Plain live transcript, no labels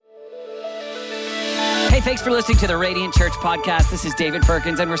Hey, thanks for listening to the Radiant Church podcast. This is David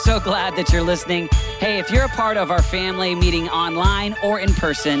Perkins, and we're so glad that you're listening. Hey, if you're a part of our family meeting online or in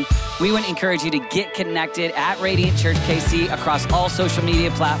person, we want to encourage you to get connected at Radiant Church KC across all social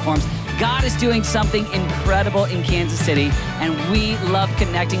media platforms. God is doing something incredible in Kansas City, and we love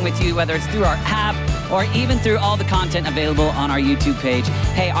connecting with you, whether it's through our app or even through all the content available on our YouTube page.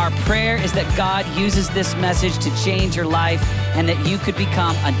 Hey, our prayer is that God uses this message to change your life and that you could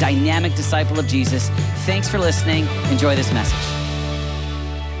become a dynamic disciple of Jesus. Thanks for listening. Enjoy this message.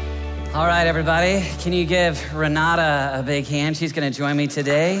 All right, everybody. Can you give Renata a big hand? She's going to join me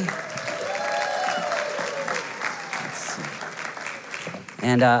today.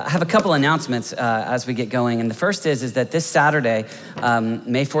 And I have a couple announcements as we get going. And the first is that this Saturday,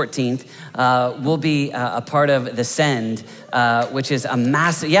 May 14th, we'll be a part of the Send, which is a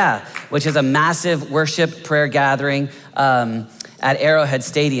massive worship prayer gathering at Arrowhead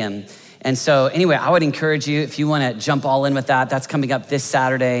Stadium. And so anyway, I would encourage you, if you want to jump all in with that, that's coming up this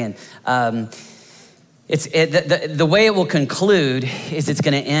Saturday. And the way it will conclude is it's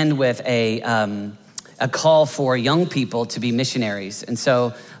going to end with a call for young people to be missionaries. And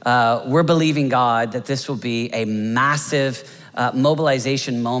so we're believing God that this will be a massive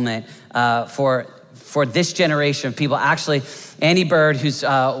mobilization moment for this generation of people. Actually, Andy Bird, who's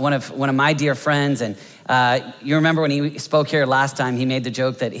one of my dear friends, and you remember when he spoke here last time, he made the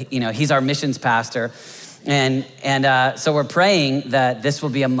joke that he's our missions pastor. And so we're praying that this will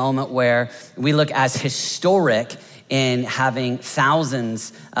be a moment where we look as historic in having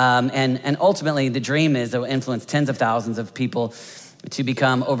thousands, and ultimately the dream is that will influence tens of thousands of people to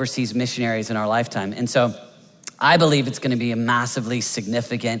become overseas missionaries in our lifetime. And so I believe it's gonna be a massively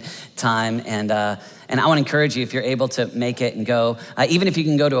significant time, and I wanna encourage you, if you're able to make it and go, even if you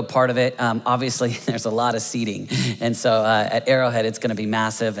can go to a part of it, obviously there's a lot of seating. And so at Arrowhead, it's gonna be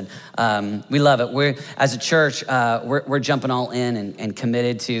massive, and we love it. We're, as a church, we're jumping all in and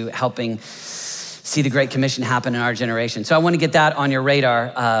committed to helping see the Great Commission happen in our generation. So I want to get that on your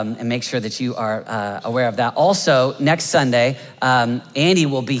radar and make sure that you are aware of that. Also, next Sunday, Andy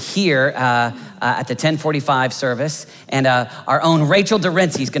will be here at the 10:45 service, and our own Rachel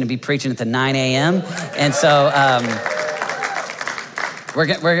Dorenzi is going to be preaching at the 9 a.m. And so we're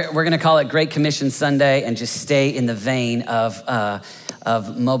going to call it Great Commission Sunday and just stay in the vein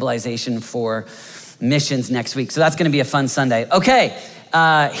of mobilization for missions next week. So that's going to be a fun Sunday. Okay,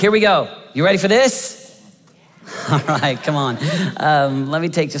 here we go. You ready for this? All right, come on. Let me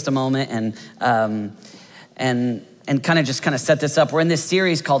take just a moment and kind of set this up. We're in this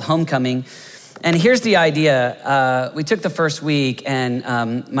series called Homecoming, and here's the idea. We took the first week, and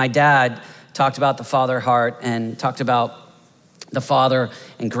my dad talked about the father heart and talked about the Father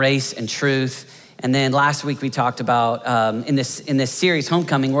and grace and truth. And then last week we talked about in this series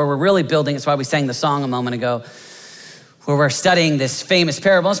Homecoming, where we're really building. That's why we sang the song a moment ago, where we're studying this famous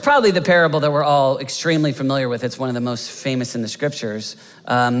parable. It's probably the parable that we're all extremely familiar with. It's one of the most famous in the scriptures.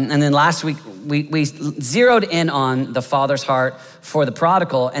 And then last week, we zeroed in on the father's heart for the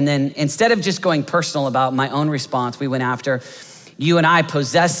prodigal. And then instead of just going personal about my own response, we went after you and I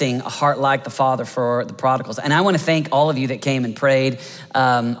possessing a heart like the Father for the prodigals. And I want to thank all of you that came and prayed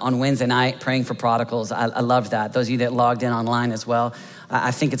on Wednesday night, praying for prodigals. I loved that. Those of you that logged in online as well.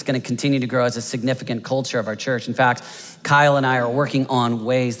 I think it's going to continue to grow as a significant culture of our church. In fact, Kyle and I are working on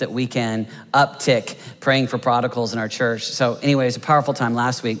ways that we can uptick praying for prodigals in our church. So anyway, it was a powerful time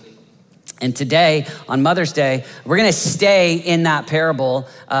last week. And today, on Mother's Day, we're going to stay in that parable.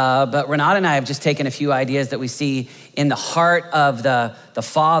 But Renata and I have just taken a few ideas that we see in the heart of the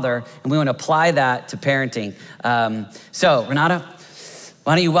Father, and we want to apply that to parenting. So Renata,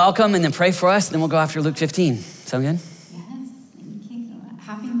 why don't you welcome and then pray for us, and then we'll go after Luke 15. Sound good?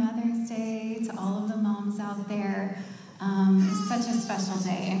 Happy Mother's Day to all of the moms out there. It's such a special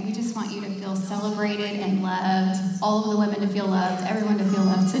day, and we just want you to feel celebrated and loved, all of the women to feel loved, everyone to feel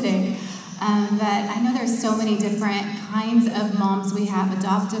loved today. But I know there's so many different kinds of moms. We have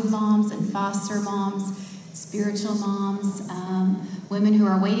adoptive moms and foster moms, spiritual moms, women who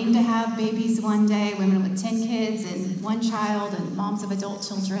are waiting to have babies one day, women with 10 kids and one child, and moms of adult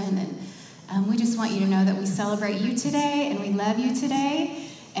children. And we just want you to know that we celebrate you today and we love you today.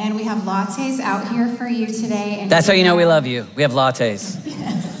 And we have lattes out here for you today. And that's how you know we love you. We have lattes.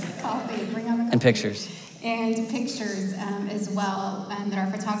 Yes, coffee. Bring on the coffee. And pictures. And pictures as well that our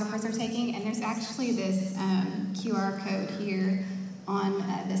photographers are taking. And there's actually this QR code here on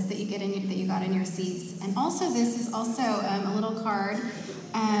this that you got in your seats. And also this is also a little card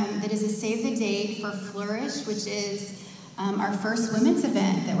that is a save the date for Flourish, which is our first women's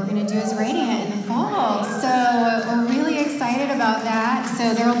event that we're going to do as Radiant in the fall. So we're really excited about that.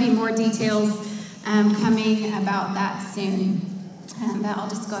 So there will be more details coming about that soon. But I'll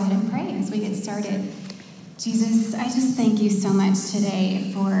just go ahead and pray as we get started. Jesus, I just thank you so much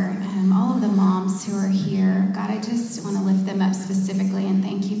today for all of the moms who are here. God, I just want to lift them up specifically and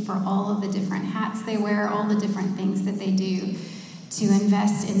thank you for all of the different hats they wear, all the different things that they do to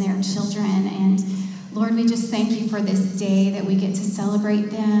invest in their children. And Lord, we just thank you for this day that we get to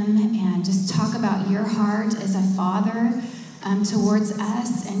celebrate them and just talk about your heart as a father towards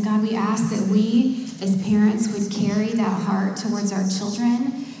us. And God, we ask that we as parents would carry that heart towards our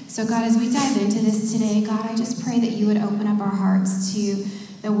children. So God, as we dive into this today, God, I just pray that you would open up our hearts to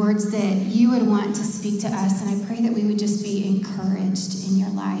the words that you would want to speak to us. And I pray that we would just be encouraged in your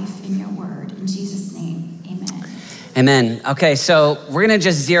life, in your word. In Jesus' name, amen. Amen. Okay, so we're going to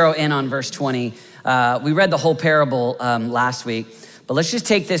just zero in on verse 20. We read the whole parable last week, but let's just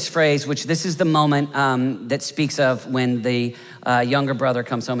take this phrase, which this is the moment that speaks of when the younger brother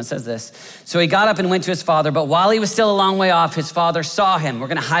comes home and says this. So he got up and went to his father, but while he was still a long way off, his father saw him. We're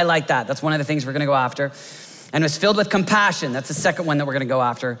going to highlight that. That's one of the things we're going to go after. And was filled with compassion. That's the second one that we're going to go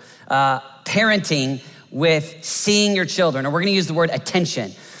after. Parenting with seeing your children, or we're going to use the word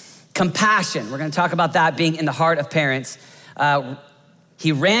attention. Compassion. We're going to talk about that being in the heart of parents.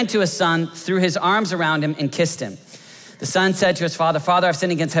 He ran to his son, threw his arms around him, and kissed him. The son said to his father, Father, I've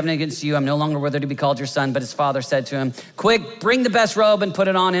sinned against heaven and against you. I'm no longer worthy to be called your son. But his father said to him, quick, bring the best robe and put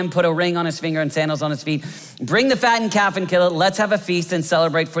it on him. Put a ring on his finger and sandals on his feet. Bring the fattened calf and kill it. Let's have a feast and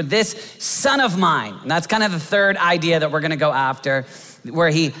celebrate for this son of mine. And that's kind of the third idea that we're going to go after, where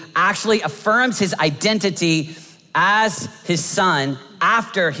he actually affirms his identity as his son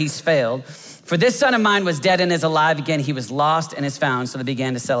after he's failed. For this son of mine was dead and is alive again. He was lost and is found. So they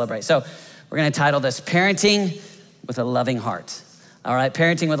began to celebrate. So we're going to title this Parenting with a Loving Heart. All right,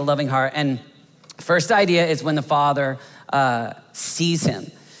 parenting with a loving heart. And first idea is when the father sees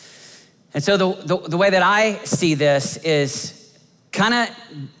him. And so the way that I see this is kind of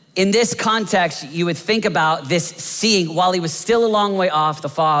in this context, you would think about this seeing. While he was still a long way off, the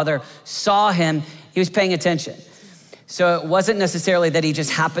father saw him. He was paying attention. So it wasn't necessarily that he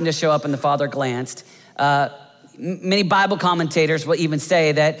just happened to show up and the father glanced. Many Bible commentators will even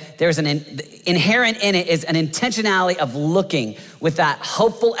say that there's an inherent in it is an intentionality of looking with that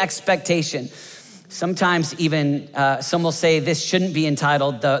hopeful expectation. Sometimes even some will say this shouldn't be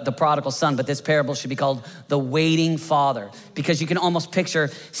entitled the prodigal son, but this parable should be called the waiting father, because you can almost picture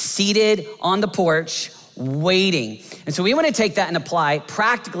seated on the porch waiting. And so we want to take that and apply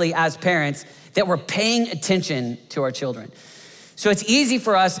practically as parents that we're paying attention to our children. So it's easy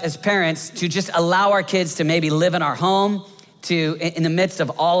for us as parents to just allow our kids to maybe live in our home, to in the midst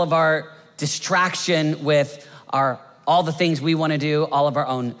of all of our distraction with all the things we want to do, all of our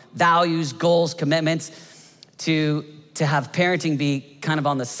own values, goals, commitments, to have parenting be kind of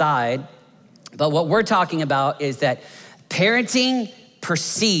on the side. But what we're talking about is that parenting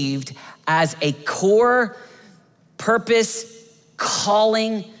perceived as a core purpose,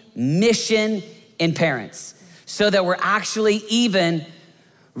 calling, mission in parents, so that we're actually even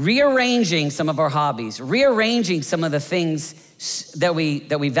rearranging some of our hobbies, rearranging some of the things that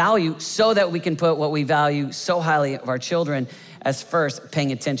we value, so that we can put what we value so highly of our children as first,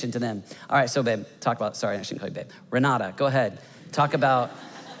 paying attention to them. All right, so babe, sorry, I shouldn't call you babe. Renata, go ahead. Talk about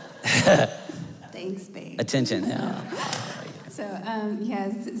Thanks, babe. Attention, yeah.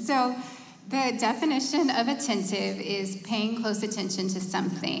 Yes, so the definition of attentive is paying close attention to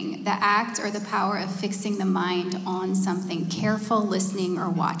something, the act or the power of fixing the mind on something, careful listening or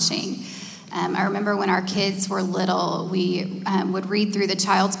watching. I remember when our kids were little, we would read through the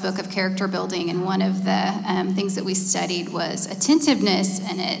Child's Book of Character Building, and one of the things that we studied was attentiveness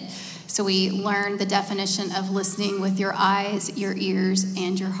in it. So we learned the definition of listening with your eyes, your ears,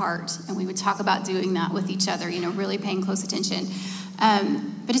 and your heart. And we would talk about doing that with each other, really paying close attention.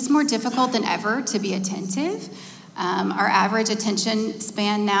 But it's more difficult than ever to be attentive. Our average attention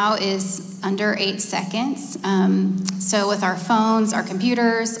span now is under 8 seconds. So with our phones, our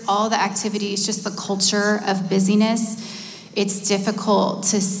computers, all the activities, just the culture of busyness, it's difficult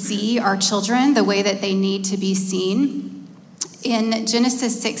to see our children the way that they need to be seen. In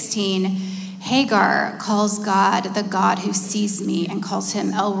Genesis 16, Hagar calls God the God who sees me and calls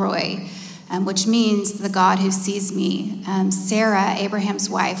him El Roi, which means the God who sees me. Sarah, Abraham's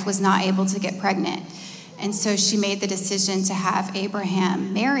wife, was not able to get pregnant. And so she made the decision to have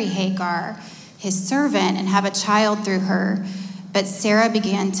Abraham marry Hagar, his servant, and have a child through her. But Sarah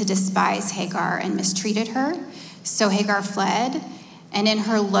began to despise Hagar and mistreated her. So Hagar fled. And in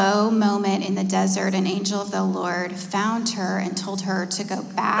her low moment in the desert, an angel of the Lord found her and told her to go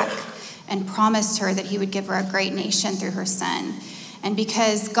back and promised her that he would give her a great nation through her son. And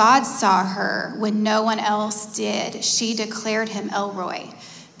because God saw her when no one else did, she declared him El Roi,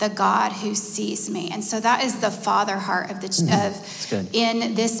 the God who sees me. And so that is the father heart of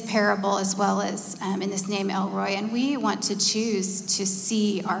in this parable, as well as in this name El Roi. And we want to choose to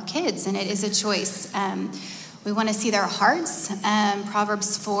see our kids, and it is a choice. We want to see their hearts.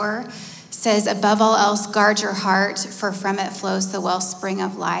 Proverbs 4 says, above all else, guard your heart, for from it flows the wellspring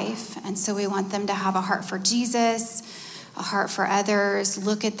of life. And so we want them to have a heart for Jesus, a heart for others,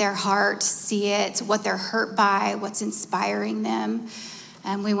 look at their heart, see it, what they're hurt by, what's inspiring them.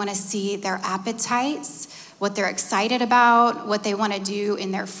 And we want to see their appetites, what they're excited about, what they want to do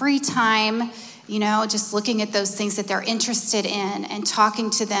in their free time, just looking at those things that they're interested in and talking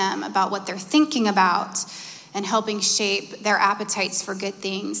to them about what they're thinking about and helping shape their appetites for good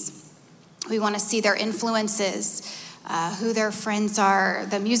things. We want to see their influences, who their friends are,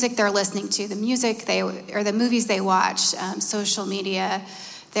 the music they're listening to, the movies they watch, social media,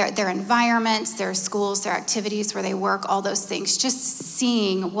 their environments, their schools, their activities where they work, all those things. Just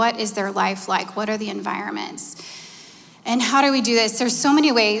seeing what is their life like, what are the environments. And how do we do this? There's so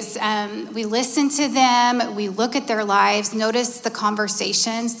many ways. We listen to them, we look at their lives, notice the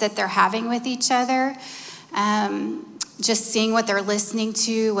conversations that they're having with each other. Just seeing what they're listening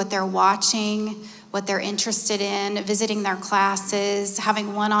to, what they're watching, what they're interested in, visiting their classes,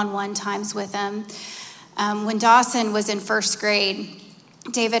 having one-on-one times with them. When Dawson was in first grade,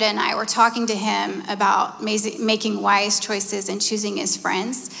 David and I were talking to him about making wise choices and choosing his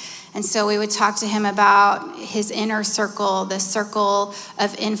friends. And so we would talk to him about his inner circle, the circle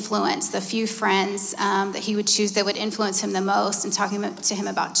of influence, the few friends that he would choose that would influence him the most, and talking to him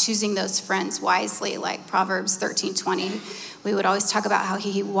about choosing those friends wisely, like Proverbs 13:20. We would always talk about how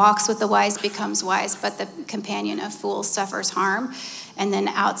he walks with the wise, becomes wise, but the companion of fools suffers harm. And then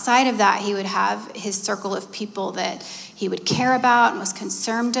outside of that, he would have his circle of people that he would care about and was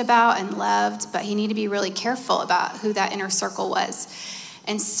concerned about and loved, but he needed to be really careful about who that inner circle was.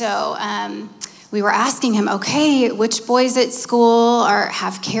 And so we were asking him, okay, which boys at school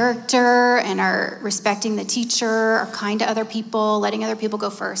have character and are respecting the teacher, are kind to other people, letting other people go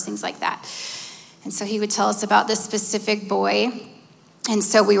first, things like that. And so he would tell us about this specific boy. And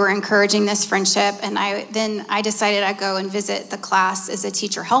so we were encouraging this friendship. And I decided I'd go and visit the class as a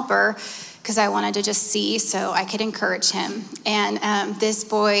teacher helper because I wanted to just see so I could encourage him. And this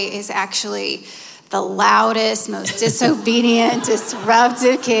boy is actually the loudest, most disobedient,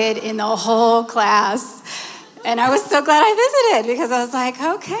 disruptive kid in the whole class. And I was so glad I visited because I was like,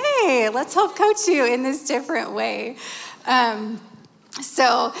 okay, let's help coach you in this different way.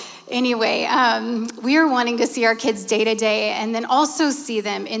 So anyway, we are wanting to see our kids day to day and then also see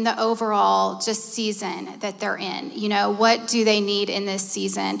them in the overall just season that they're in. What do they need in this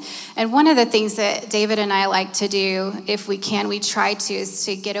season? And one of the things that David and I like to do, if we can, we try to, is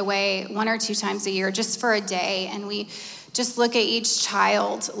to get away 1 or 2 times a year just for a day. And we just look at each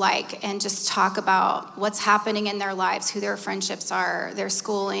child and just talk about what's happening in their lives, who their friendships are, their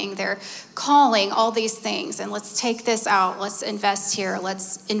schooling, their calling, all these things. And let's take this out. Let's invest here.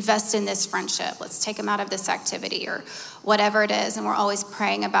 Let's invest in this friendship. Let's take them out of this activity or whatever it is. And we're always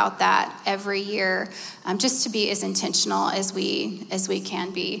praying about that every year, just to be as intentional as we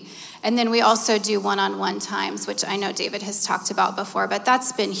can be. And then we also do one-on-one times, which I know David has talked about before, but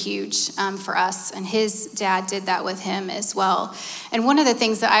that's been huge for us. And his dad did that with him as well. And one of the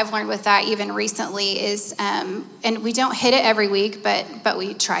things that I've learned with that even recently is, and we don't hit it every week, but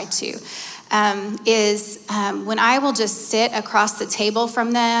we try to, is when I will just sit across the table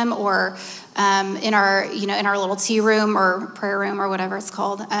from them or in our little tea room or prayer room or whatever it's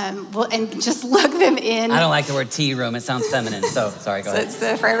called, and just look them in. I don't like the word tea room. It sounds feminine. So sorry, go ahead. It's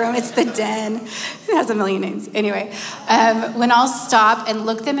the prayer room. It's the den. It has a million names. Anyway, when I'll stop and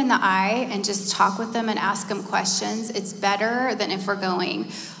look them in the eye and just talk with them and ask them questions, it's better than if we're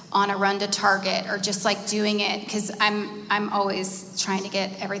going on a run to Target or just doing it, because I'm always trying to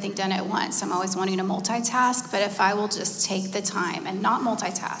get everything done at once. I'm always wanting to multitask, but if I will just take the time and not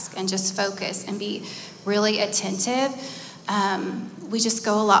multitask and just focus and be really attentive, we just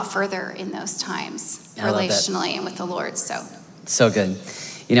go a lot further in those times relationally and with the Lord. So good.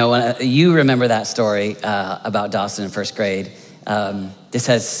 When you remember that story about Dawson in first grade, this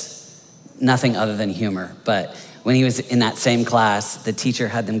has nothing other than humor, but when he was in that same class, the teacher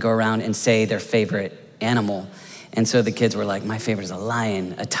had them go around and say their favorite animal. And so the kids were like, my favorite is a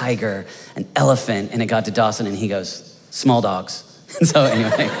lion, a tiger, an elephant. And it got to Dawson and he goes, small dogs. And so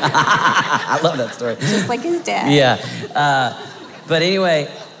anyway, I love that story. Just like his dad. Yeah. But anyway,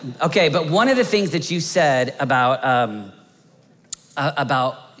 okay, but one of the things that you said about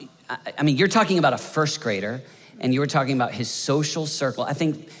you're talking about a first grader. and you were talking about his social circle. I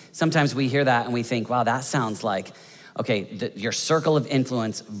think sometimes we hear that and we think, wow, that sounds like, okay, your circle of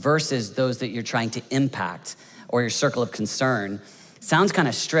influence versus those that you're trying to impact, or your circle of concern. Sounds kind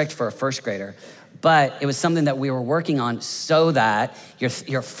of strict for a first grader, but it was something that we were working on so that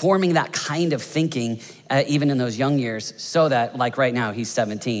you're forming that kind of thinking even in those young years, so that, like right now, he's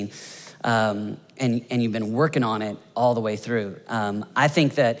 17, and you've been working on it all the way through. I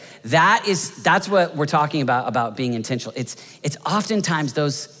think that's what we're talking about being intentional. It's oftentimes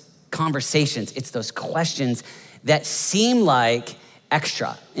those conversations, it's those questions that seem like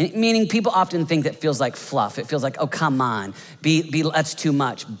extra, meaning people often think that feels like fluff. It feels like, oh, come on, that's too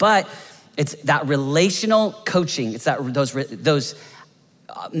much. But it's that relational coaching. It's those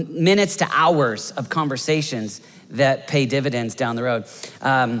minutes to hours of conversations that pay dividends down the road.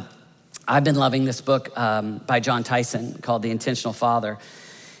 I've been loving this book by John Tyson called The Intentional Father.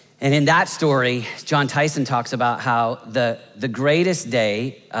 And in that story, John Tyson talks about how the greatest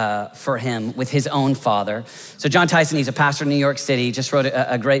day for him with his own father. So John Tyson, he's a pastor in New York City, just wrote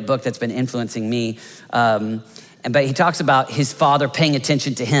a great book that's been influencing me. But he talks about his father paying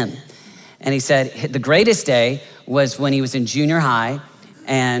attention to him. And he said the greatest day was when he was in junior high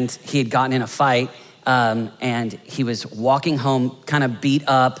and he had gotten in a fight and he was walking home kind of beat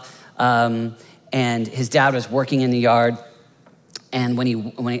up and his dad was working in the yard. And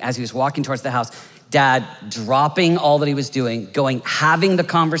as he was walking towards the house, dad dropping all that he was doing, having the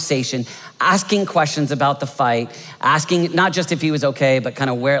conversation, asking questions about the fight, asking not just if he was okay, but kind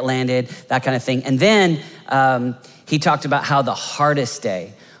of where it landed, that kind of thing. And then he talked about how the hardest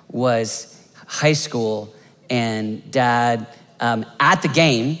day was high school and dad at the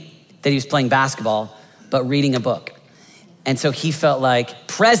game that he was playing basketball, but reading a book. And so he felt like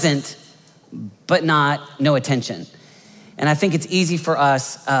present, but no attention. And I think it's easy for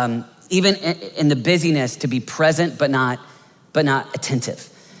us, even in the busyness, to be present, but not attentive,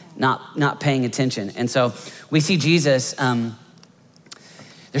 not paying attention. And so we see Jesus,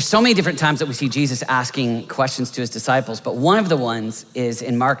 there's so many different times that we see Jesus asking questions to his disciples, but one of the ones is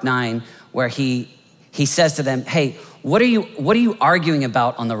in Mark 9, where he says to them, hey, what are you arguing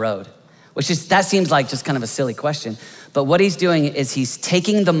about on the road? That seems like just kind of a silly question. But what he's doing is he's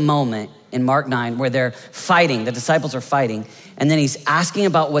taking the moment in Mark 9 where they're fighting, the disciples are fighting, and then he's asking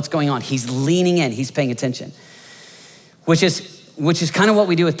about what's going on. He's leaning in, he's paying attention, which is kind of what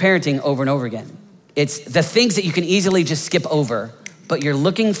we do with parenting over and over again. It's the things that you can easily just skip over, but you're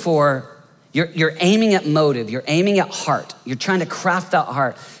looking for, you're aiming at motive, you're aiming at heart. You're trying to craft that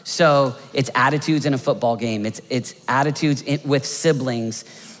heart. So it's attitudes in a football game, it's attitudes with siblings,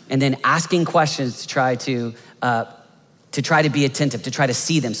 and then asking questions to try to be attentive, to try to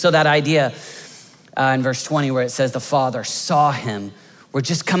see them. So that idea in verse 20 where it says the Father saw him, we're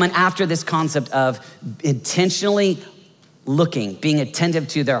just coming after this concept of intentionally looking, being attentive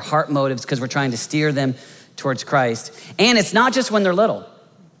to their heart motives because we're trying to steer them towards Christ. And it's not just when they're little.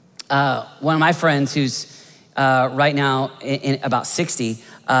 One of my friends who's right now in about 60,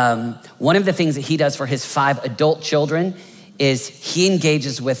 one of the things that he does for his 5 adult children is he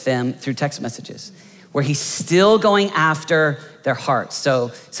engages with them through text messages, where he's still going after their hearts. So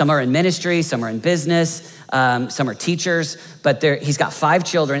some are in ministry, some are in business, some are teachers, but he's got 5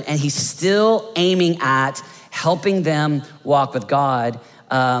 children and he's still aiming at helping them walk with God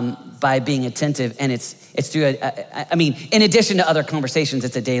by being attentive. And it's through, in addition to other conversations,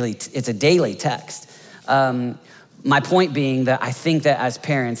 it's a daily text. My point being that I think that as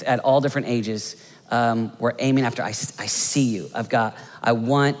parents at all different ages, we're aiming after, I see you. I'm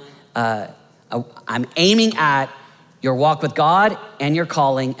aiming at your walk with God and your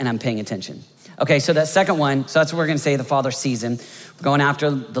calling, and I'm paying attention. Okay, so that second one, so that's what we're gonna say the Father sees him. We're going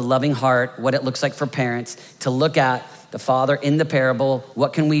after the loving heart, what it looks like for parents to look at the Father in the parable.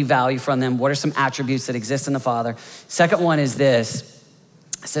 What can we value from them? What are some attributes that exist in the Father? Second one is this.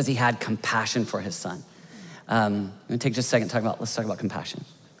 It says he had compassion for his son. I'm gonna take just a second, let's talk about compassion.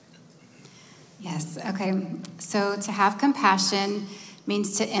 Yes, okay. So to have compassion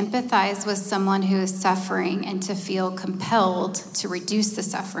means to empathize with someone who is suffering and to feel compelled to reduce the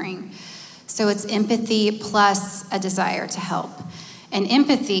suffering. So it's empathy plus a desire to help. And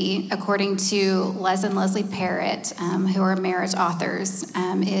empathy, according to Les and Leslie Parrott, who are marriage authors,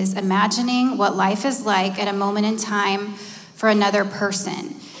 is imagining what life is like at a moment in time for another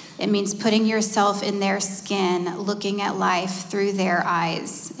person. It means putting yourself in their skin, looking at life through their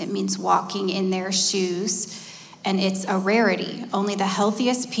eyes. It means walking in their shoes. And it's a rarity. Only the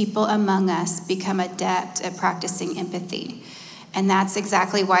healthiest people among us become adept at practicing empathy. And that's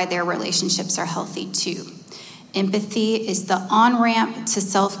exactly why their relationships are healthy too. Empathy is the on-ramp to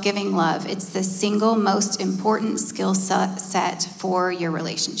self-giving love. It's the single most important skill set for your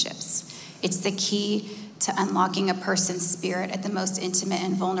relationships. It's the key to unlocking a person's spirit at the most intimate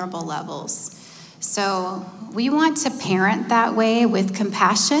and vulnerable levels. So we want to parent that way with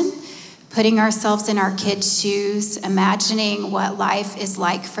compassion, putting ourselves in our kids' shoes, imagining what life is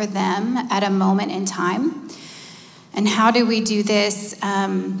like for them at a moment in time. And how do we do this?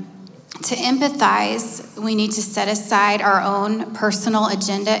 To empathize, we need to set aside our own personal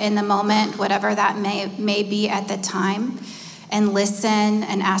agenda in the moment, whatever that may be at the time, and listen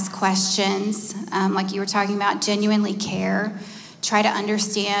and ask questions, like you were talking about, genuinely care. Try to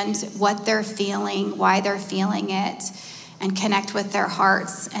understand what they're feeling, why they're feeling it, and connect with their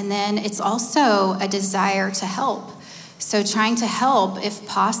hearts. And then it's also a desire to help. So trying to help if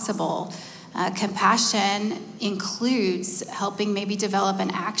possible. Compassion includes helping maybe develop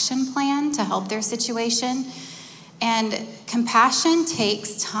an action plan to help their situation. And compassion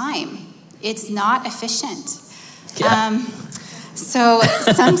takes time. It's not efficient. Yeah. So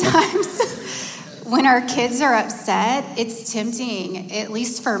sometimes when our kids are upset, it's tempting, at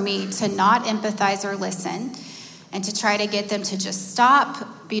least for me, to not empathize or listen and to try to get them to just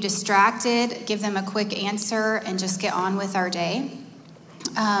stop, be distracted, give them a quick answer, and just get on with our day.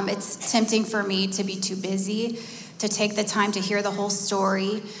 It's tempting for me to be too busy to take the time to hear the whole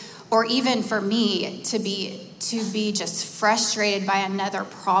story, or even for me to be just frustrated by another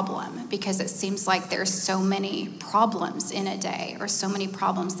problem because it seems like there's so many problems in a day or so many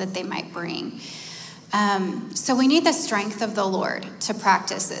problems that they might bring. So we need the strength of the Lord to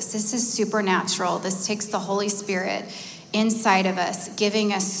practice this. This is supernatural. This takes the Holy Spirit inside of us,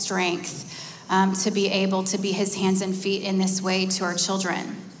 giving us strength to be able to be his hands and feet in this way to our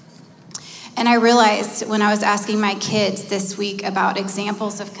children. And I realized when I was asking my kids this week about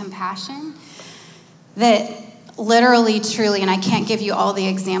examples of compassion, that literally, truly, and I can't give you all the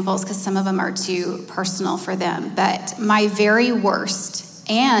examples because some of them are too personal for them, but my very worst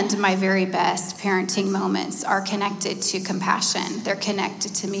and my very best parenting moments are connected to compassion. They're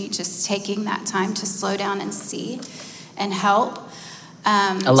connected to me just taking that time to slow down and see and help.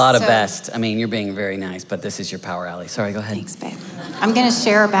 A lot of best. I mean, you're being very nice, but this is your power alley. Sorry, go ahead. Thanks, babe. I'm going to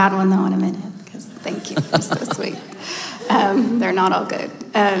share a bad one, though, in a minute, because thank you. You're so sweet. They're not all good.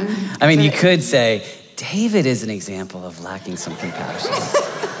 You could say, David is an example of lacking some compassion.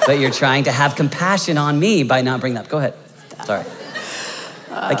 But you're trying to have compassion on me by not bringing that up. Go ahead. Sorry.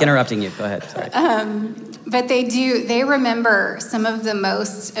 Like interrupting you. Go ahead. Sorry. But they remember some of the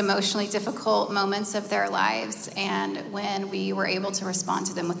most emotionally difficult moments of their lives. And when we were able to respond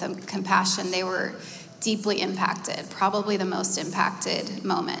to them with compassion, they were deeply impacted, probably the most impacted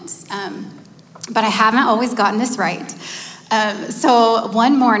moments. But I haven't always gotten this right. So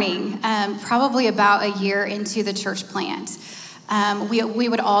one morning, probably about a year into the church plant, we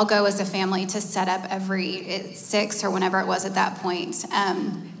would all go as a family to set up every 6 or whenever it was at that point.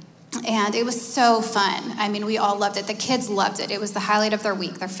 And it was so fun. I mean, we all loved it. The kids loved it. It was the highlight of their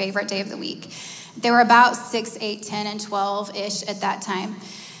week, their favorite day of the week. They were about 6, 8, 10, and 12-ish at that time.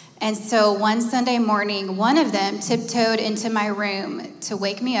 And so one Sunday morning, one of them tiptoed into my room to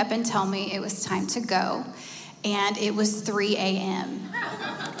wake me up and tell me it was time to go. And it was 3 a.m.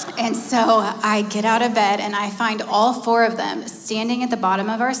 And so I get out of bed and I find all 4 of them standing at the bottom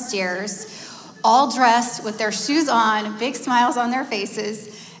of our stairs, all dressed with their shoes on, big smiles on their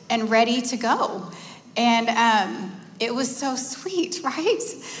faces, and ready to go. And it was so sweet, right?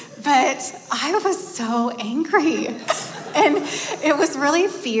 But I was so angry. And it was really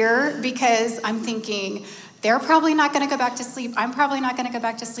fear because I'm thinking, they're probably not going to go back to sleep. I'm probably not going to go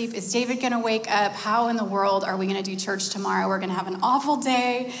back to sleep. Is David going to wake up? How in the world are we going to do church tomorrow? We're going to have an awful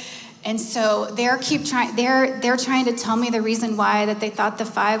day. And so they're trying to tell me the reason why, that they thought the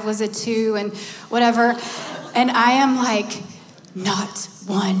 5 was a 2 and whatever. And I am like, not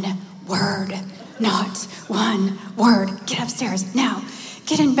one word, not one word. Get upstairs now,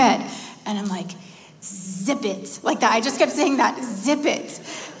 get in bed. And I'm like, zip it, like that. I just kept saying that, zip it.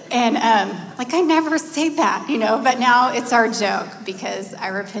 And I never say that, but now it's our joke because I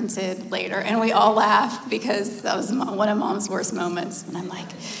repented later and we all laugh because that was one of Mom's worst moments. And I'm like,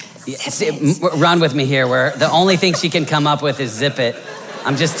 zip it. Run with me here where the only thing she can come up with is zip it.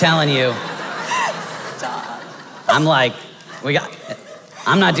 I'm just telling you. Stop. I'm like,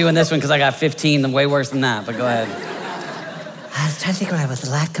 I'm not doing this one because I got 15, way worse than that, but go ahead. I was trying to think what I was,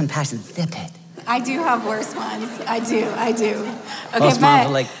 lack compassion, zip it. I do have worse ones. I do. Okay, Most moms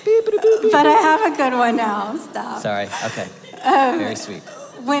are like, beep, beep, beep, beep. But I have a good one now. Stop. Sorry, okay. Very sweet.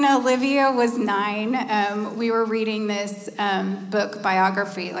 When Olivia was 9, we were reading this book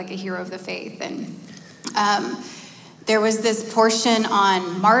biography, like a hero of the faith, and There was this portion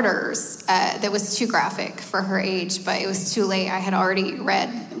on martyrs that was too graphic for her age, but it was too late. I had already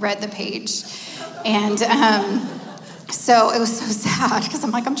read the page. And so it was so sad because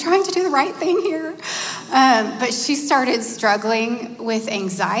I'm like, I'm trying to do the right thing here. But she started struggling with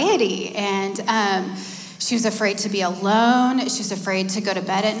anxiety, and she was afraid to be alone. She was afraid to go to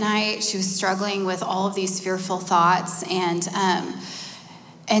bed at night. She was struggling with all of these fearful thoughts.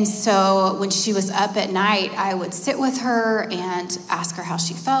 And so when she was up at night, I would sit with her and ask her how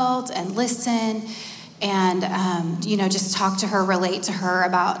she felt and listen and, just talk to her, relate to her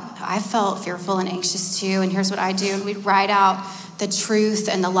about, I felt fearful and anxious too, and here's what I do. And we'd write out the truth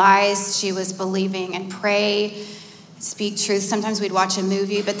and the lies she was believing and pray, speak truth. Sometimes we'd watch a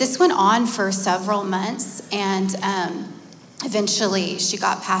movie, but this went on for several months, and eventually she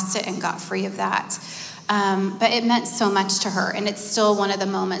got past it and got free of that. But it meant so much to her, and it's still one of the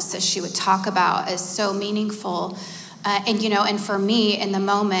moments that she would talk about as so meaningful. And for me, in the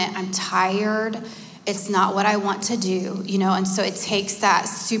moment, I'm tired. It's not what I want to do, and so it takes that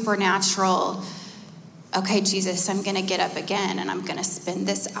supernatural, okay, Jesus, I'm going to get up again, and I'm going to spend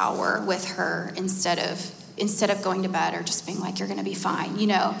this hour with her instead of going to bed or just being like, you're going to be fine,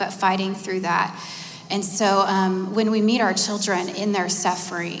 but fighting through that. And so when we meet our children in their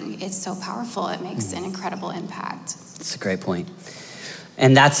suffering, it's so powerful. It makes an incredible impact. That's a great point.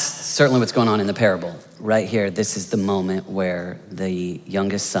 And that's certainly what's going on in the parable. Right here, this is the moment where the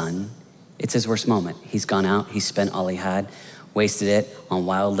youngest son, it's his worst moment. He's gone out, he's spent all he had, wasted it on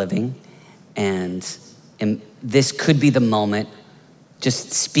wild living. And this could be the moment,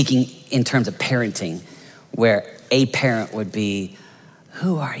 just speaking in terms of parenting, where a parent would be,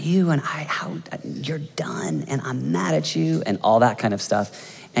 who are you? And how you're done, and I'm mad at you, and all that kind of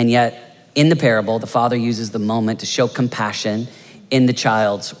stuff. And yet, in the parable, the father uses the moment to show compassion in the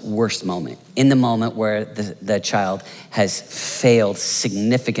child's worst moment, in the moment where the child has failed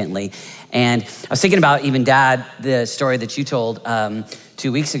significantly. And I was thinking about even, Dad, the story that you told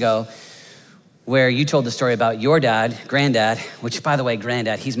 2 weeks ago, where you told the story about your dad, granddad, which, by the way,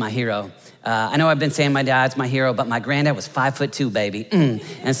 granddad, he's my hero. I know I've been saying my dad's my hero, but my granddad was 5'2", baby.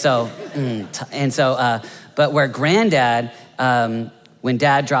 But where granddad, when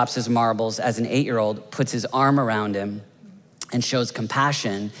dad drops his marbles as an 8-year-old, puts his arm around him and shows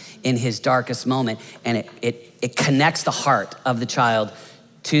compassion in his darkest moment, and it connects the heart of the child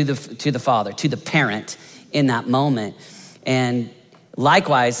to the father, to the parent in that moment. And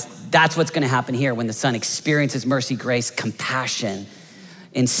likewise, that's what's gonna happen here when the son experiences mercy, grace, compassion,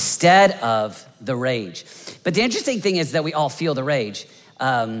 instead of the rage. But the interesting thing is that we all feel the rage.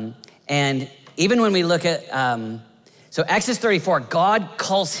 And even when we look at, so Exodus 34, God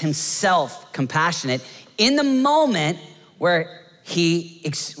calls himself compassionate in the moment where he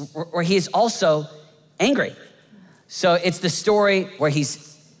is also angry. So it's the story where he's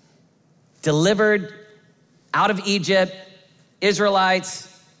delivered out of Egypt, Israelites,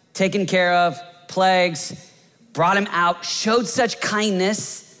 taken care of, plagues, brought him out, showed such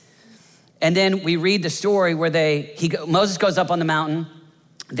kindness. And then we read the story where Moses goes up on the mountain,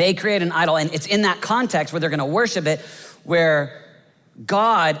 they create an idol, and it's in that context where they're gonna worship it, where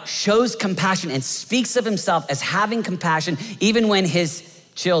God shows compassion and speaks of himself as having compassion, even when his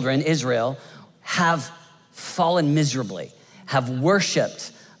children, Israel, have fallen miserably, have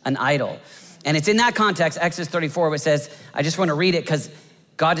worshiped an idol. And it's in that context, Exodus 34, where it says, I just wanna read it because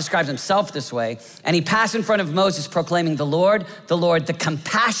God describes himself this way. And he passed in front of Moses proclaiming, the Lord, the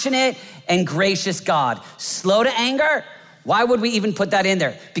compassionate and gracious God, slow to anger. Why would we even put that in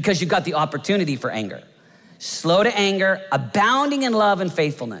there? Because you got the opportunity for anger. Slow to anger, abounding in love and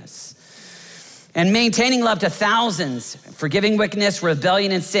faithfulness, and maintaining love to thousands, forgiving wickedness,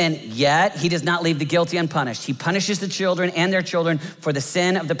 rebellion, and sin. Yet he does not leave the guilty unpunished. He punishes the children and their children for the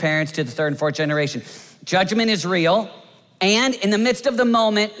sin of the parents to the 3rd and 4th generation. Judgment is real. And in the midst of the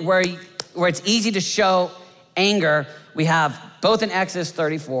moment where it's easy to show anger, we have both in Exodus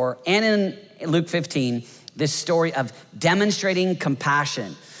 34 and in Luke 15, this story of demonstrating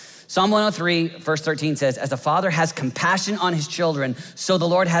compassion. Psalm 103, verse 13 says, as a father has compassion on his children, so the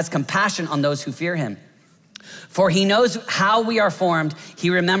Lord has compassion on those who fear him. For he knows how we are formed. He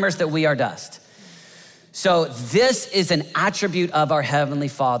remembers that we are dust. So this is an attribute of our Heavenly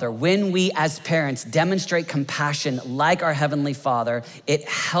Father. When we as parents demonstrate compassion like our Heavenly Father, it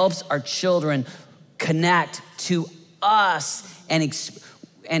helps our children connect to us and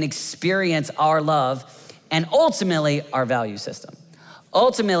experience our love and ultimately our value system.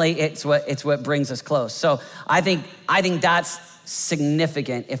 Ultimately, it's what brings us close. So I think that's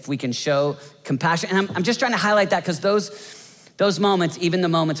significant if we can show compassion. And I'm just trying to highlight that because those moments, even the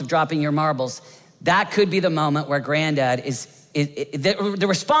moments of dropping your marbles, That could be the moment where granddad the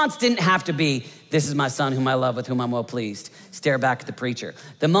response didn't have to be, this is my son whom I love, with whom I'm well pleased. Stare back at the preacher.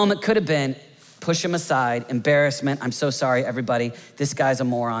 The moment could have been, push him aside, embarrassment. I'm so sorry, everybody. This guy's a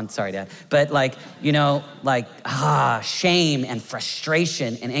moron. Sorry, Dad. But shame and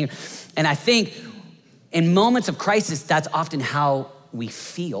frustration and anger. And I think in moments of crisis, that's often how we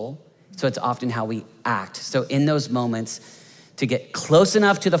feel. So it's often how we act. So in those moments, to get close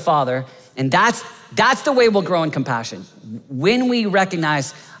enough to the Father, and that's the way we'll grow in compassion. When we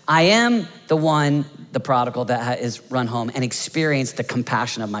recognize I am the prodigal that is run home and experienced the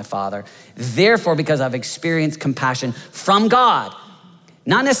compassion of my Father. Therefore, because I've experienced compassion from God,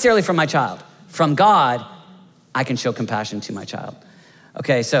 not necessarily from my child, from God, I can show compassion to my child.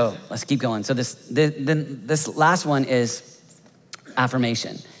 Okay, so let's keep going. So this last one is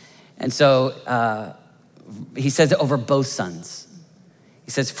affirmation. And so he says it over both sons.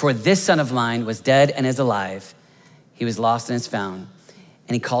 He says, for this son of mine was dead and is alive. He was lost and is found.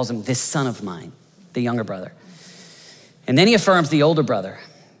 And he calls him this son of mine, the younger brother. And then he affirms the older brother.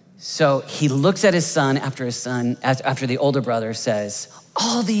 So he looks at his son after the older brother says,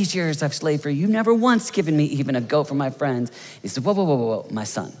 all these years I've slaved for you. You've never once given me even a goat for my friends. He said, whoa, my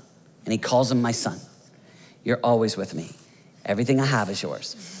son. And he calls him my son. You're always with me. Everything I have is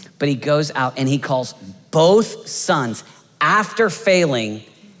yours. But he goes out and he calls both sons after failing,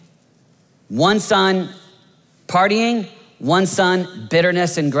 one son partying, one son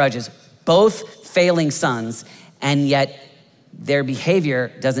bitterness and grudges, both failing sons, and yet their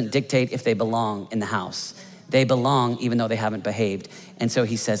behavior doesn't dictate if they belong in the house. They belong even though they haven't behaved. And so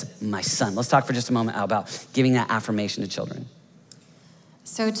he says, my son. Let's talk for just a moment about giving that affirmation to children.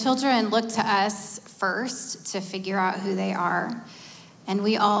 So children look to us first to figure out who they are. And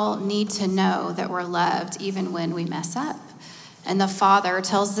we all need to know that we're loved even when we mess up. And the Father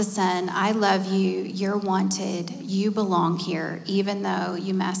tells the Son, I love you, you're wanted, you belong here, even though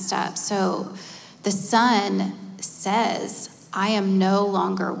you messed up. So the Son says, I am no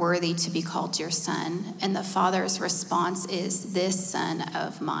longer worthy to be called your son. And the Father's response is, this son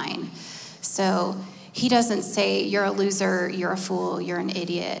of mine. So he doesn't say, you're a loser, you're a fool, you're an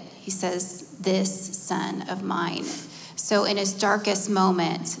idiot. He says, this son of mine. So in his darkest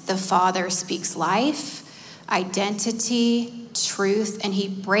moment, the Father speaks life, identity, truth, and he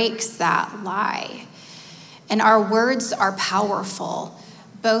breaks that lie. And our words are powerful,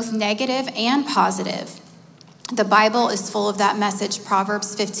 both negative and positive. The Bible is full of that message.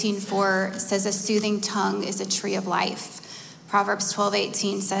 Proverbs 15:4 says, a soothing tongue is a tree of life. Proverbs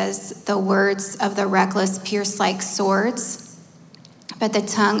 12:18 says, the words of the reckless pierce like swords, but the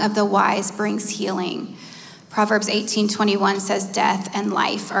tongue of the wise brings healing. Proverbs 18:21 says, death and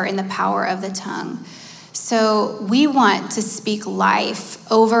life are in the power of the tongue. So we want to speak life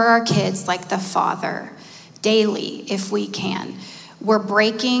over our kids like the Father daily, if we can. We're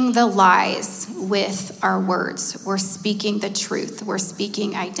breaking the lies with our words. We're speaking the truth. We're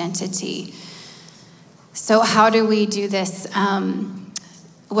speaking identity. So how do we do this? By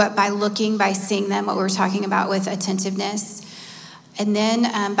seeing them, what we were talking about with attentiveness. And then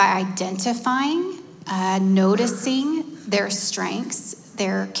by identifying, noticing their strengths,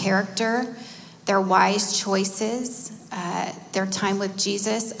 their character, their wise choices, their time with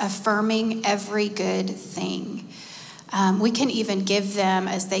Jesus, affirming every good thing. We can even give them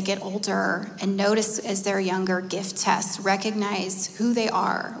as they get older and notice as they're younger gift tests, recognize who they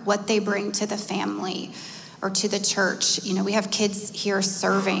are, what they bring to the family or to the church. You know, we have kids here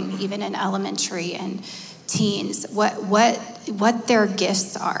serving even in elementary and teens, what their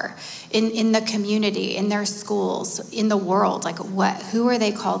gifts are in the community, in their schools, in the world, who are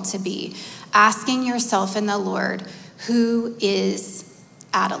they called to be? Asking yourself in the Lord, who is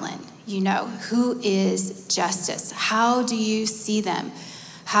Adeline? You know, who is Justice? How do you see them?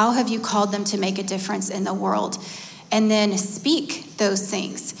 How have you called them to make a difference in the world? And then speak those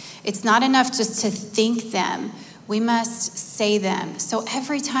things. It's not enough just to think them. We must say them. So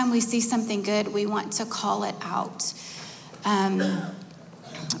every time we see something good, we want to call it out.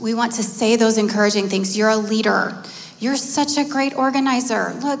 We want to say those encouraging things. You're a leader. You're such a great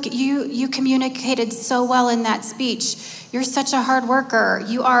organizer. Look, you communicated so well in that speech. You're such a hard worker.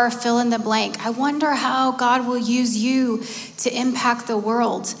 You are fill in the blank. I wonder how God will use you to impact the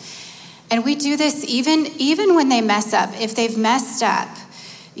world. And we do this even when they mess up. If they've messed up,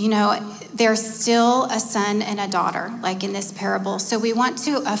 you know, they're still a son and a daughter, like in this parable. So we want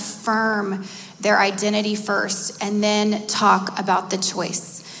to affirm their identity first and then talk about the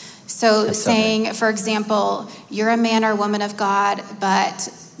choice. So that's saying, for example, you're a man or woman of God, but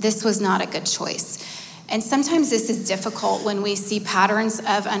this was not a good choice. And sometimes this is difficult when we see patterns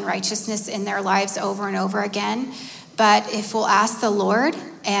of unrighteousness in their lives over and over again. But if we'll ask the Lord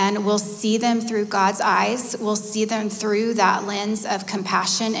and we'll see them through God's eyes, we'll see them through that lens of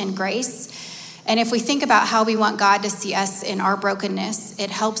compassion and grace. And if we think about how we want God to see us in our brokenness, it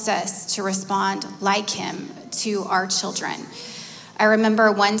helps us to respond like him to our children. I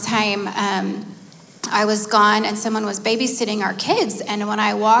remember one time I was gone and someone was babysitting our kids. And when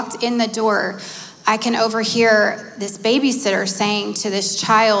I walked in the door, I can overhear this babysitter saying to this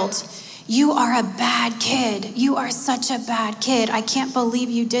child, "You are a bad kid. You are such a bad kid. I can't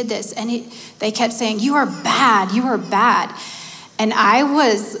believe you did this." And they kept saying, "You are bad. You are bad." And I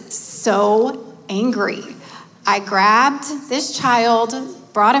was so angry. I grabbed this child,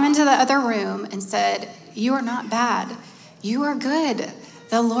 brought him into the other room, and said, "You are not bad. You are good.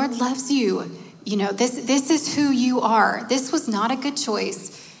 The Lord loves you. You know, this is who you are. This was not a good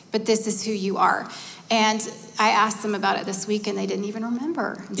choice, but this is who you are." And I asked them about it this week, and they didn't even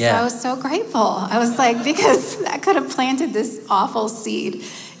remember. And so I was so grateful. I was like, because that could have planted this awful seed,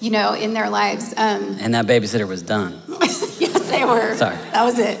 you know, in their lives. And that babysitter was done. Yes, they were. Sorry. That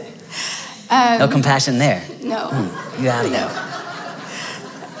was it. No compassion there. No. You out of here.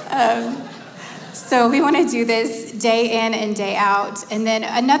 So we want to do this day in and day out. And then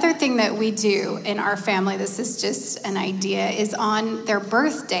another thing that we do in our family, this is just an idea, is on their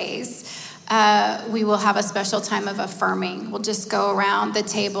birthdays, we will have a special time of affirming. We'll just go around the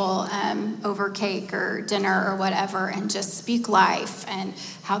table over cake or dinner or whatever and just speak life and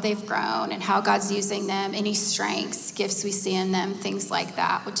how they've grown and how God's using them, any strengths, gifts we see in them, things like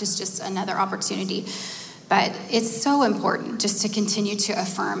that, which is just another opportunity. But it's so important just to continue to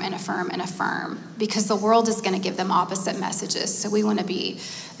affirm and affirm and affirm, because the world is going to give them opposite messages. So we want to be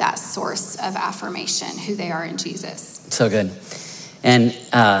that source of affirmation, who they are in Jesus. So good. And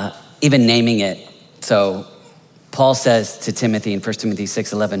even naming it. So Paul says to Timothy in 1 Timothy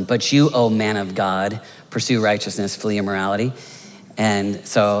 6:11, "But you, O man of God, pursue righteousness, flee immorality." And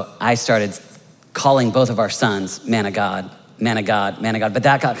so I started calling both of our sons man of God, man of God, man of God. But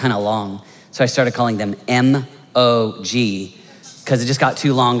that got kind of long. So I started calling them M-O-G, because it just got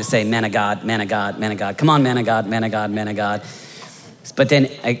too long to say man of God, man of God, man of God. Come on, man of God, man of God, man of God. But then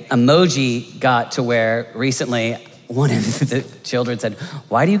emoji got to where recently one of the children said,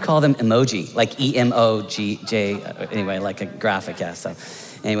 "Why do you call them emoji?" Like E-M-O-G-J, anyway, like a graphic, yeah. So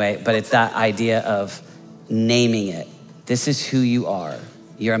anyway, but it's that idea of naming it. This is who you are.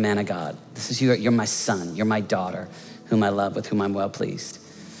 You're a man of God. This is who you're my son. You're my daughter, whom I love, with whom I'm well pleased.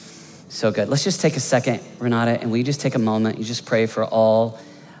 So good. Let's just take a second, Renata, and we just take a moment. You just pray for all.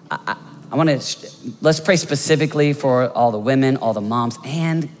 Let's pray specifically for all the women, all the moms,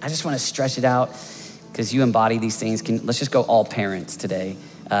 and I just want to stretch it out because you embody these things. Let's just go all parents today.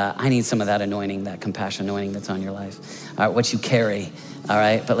 I need some of that anointing, that compassion anointing that's on your life, all right, what you carry, all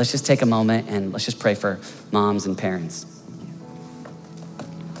right? But let's just take a moment and let's just pray for moms and parents.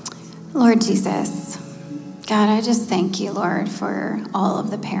 Lord Jesus, God, I just thank you, Lord, for all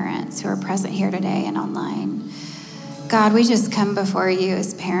of the parents who are present here today and online. God, we just come before you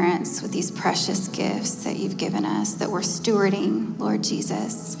as parents with these precious gifts that you've given us that we're stewarding, Lord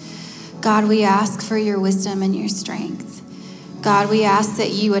Jesus. God, we ask for your wisdom and your strength. God, we ask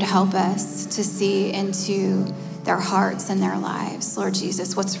that you would help us to see into their hearts and their lives, Lord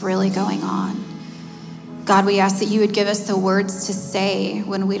Jesus, what's really going on. God, we ask that you would give us the words to say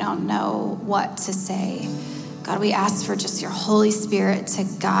when we don't know what to say. God, we ask for just your Holy Spirit to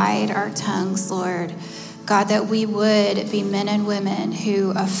guide our tongues, Lord. God, that we would be men and women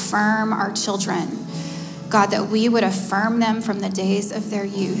who affirm our children. God, that we would affirm them from the days of their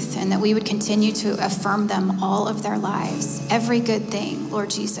youth, and that we would continue to affirm them all of their lives. Every good thing, Lord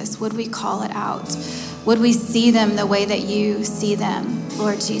Jesus, would we call it out? Would we see them the way that you see them,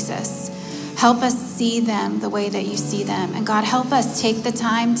 Lord Jesus? Help us see them the way that you see them. And God, help us take the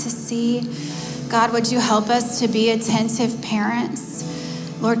time to see. God, would you help us to be attentive parents?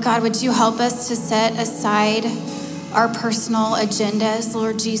 Lord God, would you help us to set aside our personal agendas,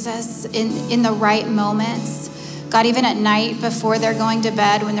 Lord Jesus, in the right moments? God, even at night before they're going to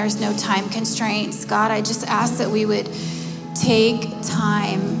bed when there's no time constraints, God, I just ask that we would take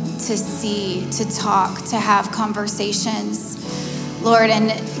time to see, to talk, to have conversations, Lord.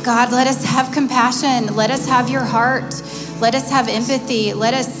 And God, let us have compassion. Let us have your heart. Let us have empathy.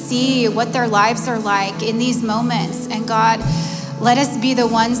 Let us see what their lives are like in these moments. And God, let us be the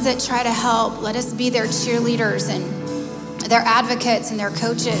ones that try to help. Let us be their cheerleaders and their advocates and their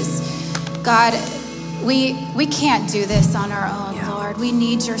coaches. God, we can't do this on our own, Lord. We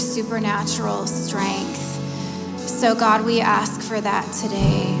need your supernatural strength. So God, we ask for that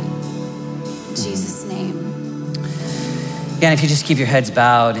today. In Jesus' name. Yeah, and if you just keep your heads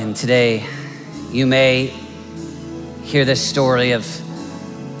bowed, and today you may hear this story of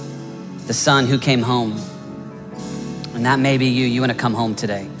the son who came home. And that may be you. You want to come home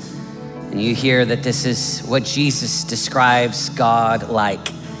today. And you hear that this is what Jesus describes God like.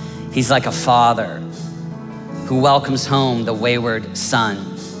 He's like a father who welcomes home the wayward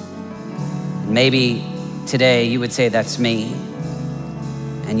son. Maybe today you would say, that's me.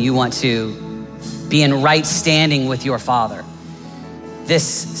 And you want to be in right standing with your father. This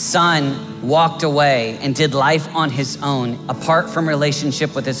son walked away and did life on his own, apart from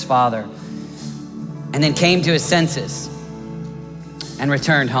relationship with his father, and then came to his senses and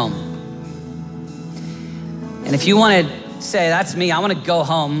returned home. And if you want to say, that's me, I want to go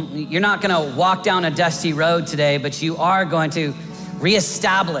home, you're not going to walk down a dusty road today, but you are going to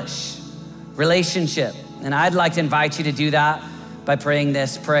reestablish relationship. And I'd like to invite you to do that by praying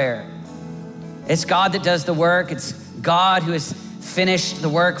this prayer. It's God that does the work. It's God who has finished the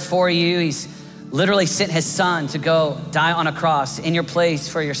work for you. He's literally sent his son to go die on a cross in your place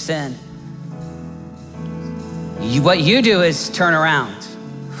for your sin. What you do is turn around.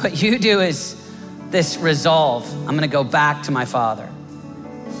 What you do is this resolve. I'm gonna go back to my father.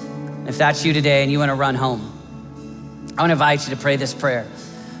 If that's you today and you wanna run home, I wanna invite you to pray this prayer.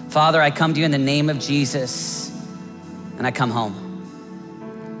 Father, I come to you in the name of Jesus, and I come home.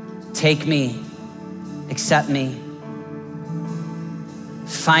 Take me, accept me,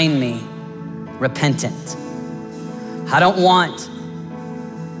 find me repentant. I don't want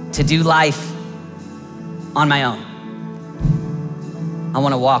to do life on my own. I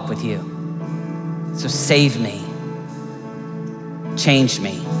want to walk with you. So save me, change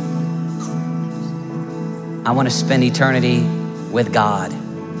me. I want to spend eternity with God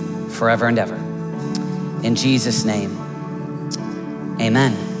forever and ever. In Jesus' name,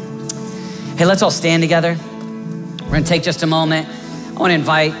 amen. Hey, let's all stand together. We're gonna take just a moment. I wanna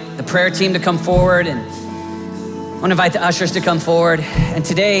invite the prayer team to come forward, and I wanna invite the ushers to come forward. And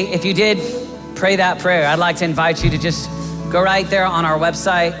today, if you did pray that prayer, I'd like to invite you to just go right there on our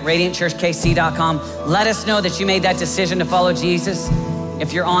website, radiantchurchkc.com. Let us know that you made that decision to follow Jesus.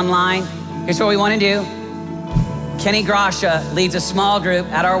 If you're online, here's what we wanna do. Kenny Grasha leads a small group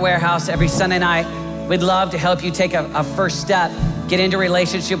at our warehouse every Sunday night. We'd love to help you take a first step, get into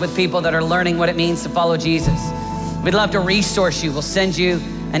relationship with people that are learning what it means to follow Jesus. We'd love to resource you. We'll send you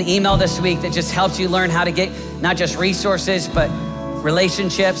an email this week that just helps you learn how to get not just resources, but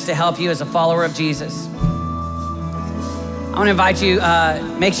relationships to help you as a follower of Jesus. I want to invite you,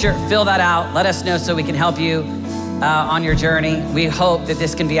 make sure, fill that out. Let us know so we can help you on your journey. We hope that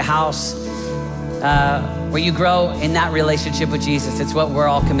this can be a house where you grow in that relationship with Jesus. It's what we're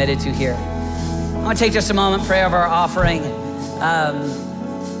all committed to here. I want to take just a moment, pray over our offering.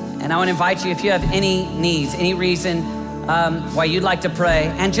 And I want to invite you, if you have any needs, any reason why you'd like to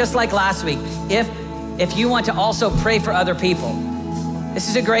pray. And just like last week, if you want to also pray for other people, this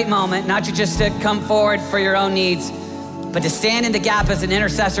is a great moment, not just to come forward for your own needs, but to stand in the gap as an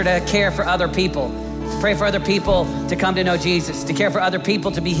intercessor to care for other people, to pray for other people to come to know Jesus, to care for other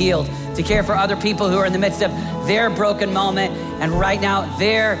people to be healed, to care for other people who are in the midst of their broken moment, and right now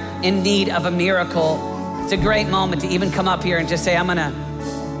they're in need of a miracle. It's a great moment to even come up here and just say, I'm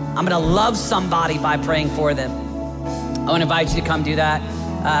gonna love somebody by praying for them. I wanna invite you to come do that.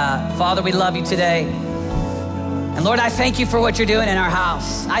 Father, we love you today. And Lord, I thank you for what you're doing in our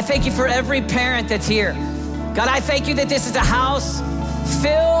house. I thank you for every parent that's here. God, I thank you that this is a house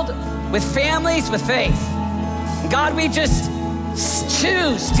filled with families with faith. God, we just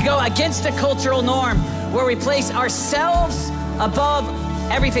choose to go against the cultural norm where we place ourselves above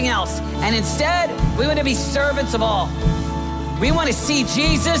everything else. And instead, we want to be servants of all. We want to see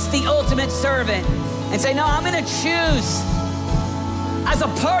Jesus, the ultimate servant, and say, no, I'm going to choose as a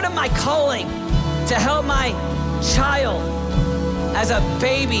part of my calling to help my child as a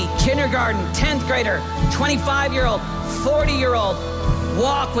baby, kindergarten, 10th grader, 25-year-old, 40-year-old,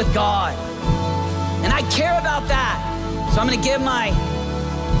 walk with God. And I care about that. So I'm gonna give my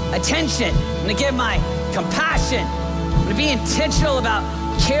attention. I'm gonna give my compassion. I'm gonna be intentional about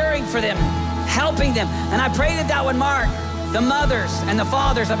caring for them, helping them. And I pray that that would mark the mothers and the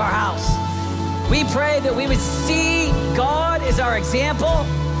fathers of our house. We pray that we would see God as our example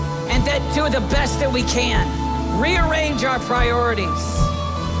and that do the best that we can. Rearrange our priorities.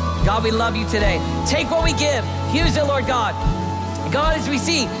 God, we love you today. Take what we give. Use it, Lord God. God, as we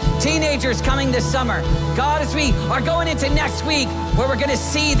see teenagers coming this summer, God, as we are going into next week where we're going to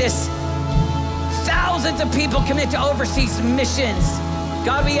see this thousands of people commit to overseas missions.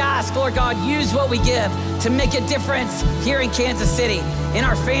 God, we ask, Lord God, use what we give to make a difference here in Kansas City, in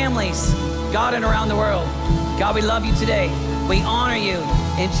our families, God, and around the world. God, we love you today. We honor you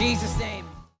in Jesus' name.